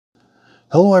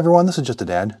Hello everyone, this is Just a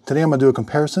Dad. Today I'm going to do a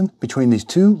comparison between these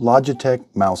two Logitech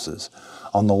mouses.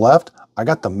 On the left, I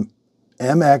got the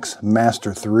MX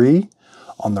Master 3.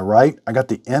 On the right, I got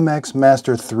the MX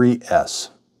Master 3S.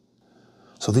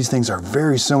 So these things are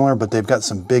very similar, but they've got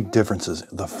some big differences.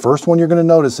 The first one you're going to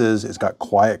notice is it's got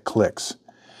quiet clicks.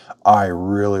 I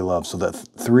really love, so that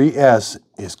 3S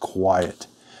is quiet.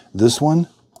 This one,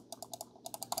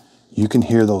 you can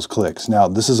hear those clicks. Now,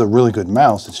 this is a really good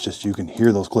mouse. It's just you can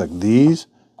hear those clicks. These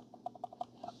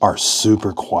are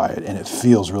super quiet, and it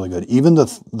feels really good. Even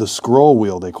the scroll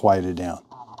wheel, they quieted down.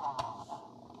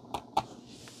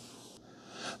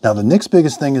 Now, the next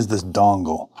biggest thing is this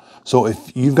dongle. So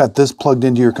if you've got this plugged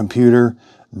into your computer,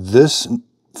 this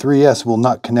 3S will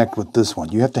not connect with this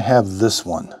one. You have to have this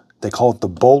one. They call it the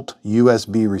Bolt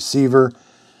USB Receiver.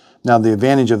 Now, the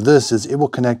advantage of this is it will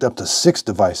connect up to 6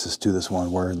 devices to this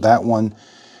one, where that one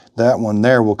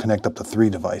there will connect up to 3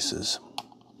 devices.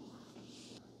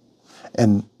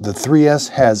 And the 3S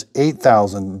has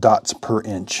 8,000 dots per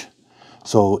inch.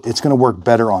 So it's going to work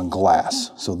better on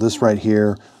glass. So this right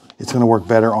here, it's going to work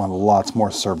better on lots more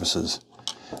surfaces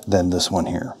than this one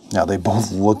here. Now, they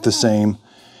both look the same.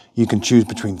 You can choose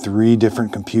between 3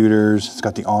 different computers. It's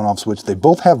got the on-off switch. They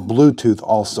both have Bluetooth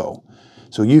also.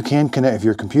 So you can connect, if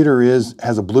your computer has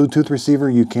a Bluetooth receiver,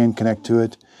 you can connect to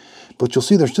it. But you'll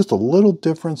see there's just a little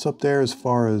difference up there as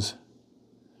far as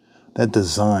that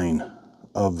design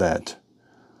of that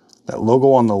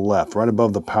logo on the left, right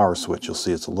above the power switch. You'll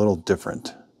see it's a little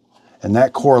different. And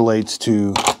that correlates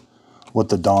to what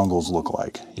the dongles look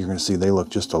like. You're going to see they look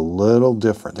just a little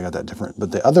different. They got that different,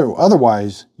 but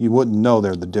otherwise you wouldn't know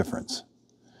they're the difference.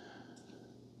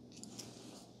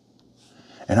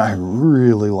 And I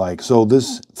really like, so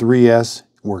this 3S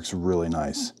works really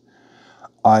nice.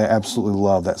 I absolutely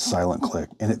love that silent click,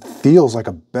 and it feels like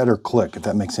a better click, if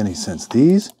that makes any sense.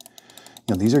 These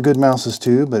are good mouses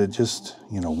too, but it just,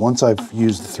 once I've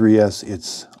used the 3S,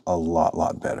 it's a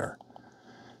lot better.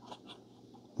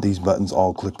 These buttons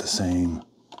all click the same,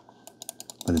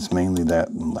 but it's mainly that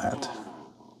and that.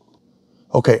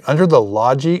 Okay, under the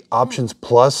Logi Options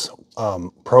Plus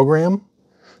program,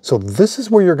 so this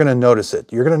is where you're going to notice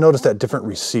it. You're going to notice that different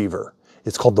receiver.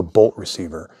 It's called the Bolt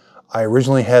receiver. I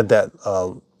originally had that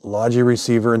Logi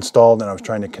receiver installed, and I was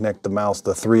trying to connect the mouse,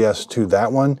 the 3S, to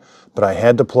that one, but I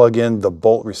had to plug in the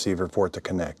Bolt receiver for it to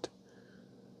connect.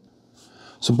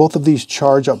 So both of these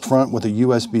charge up front with a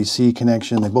USB-C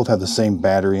connection. They both have the same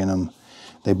battery in them.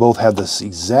 They both have this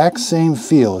exact same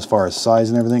feel as far as size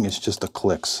and everything. It's just the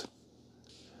clicks.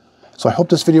 So I hope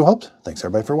this video helped. Thanks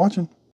everybody for watching.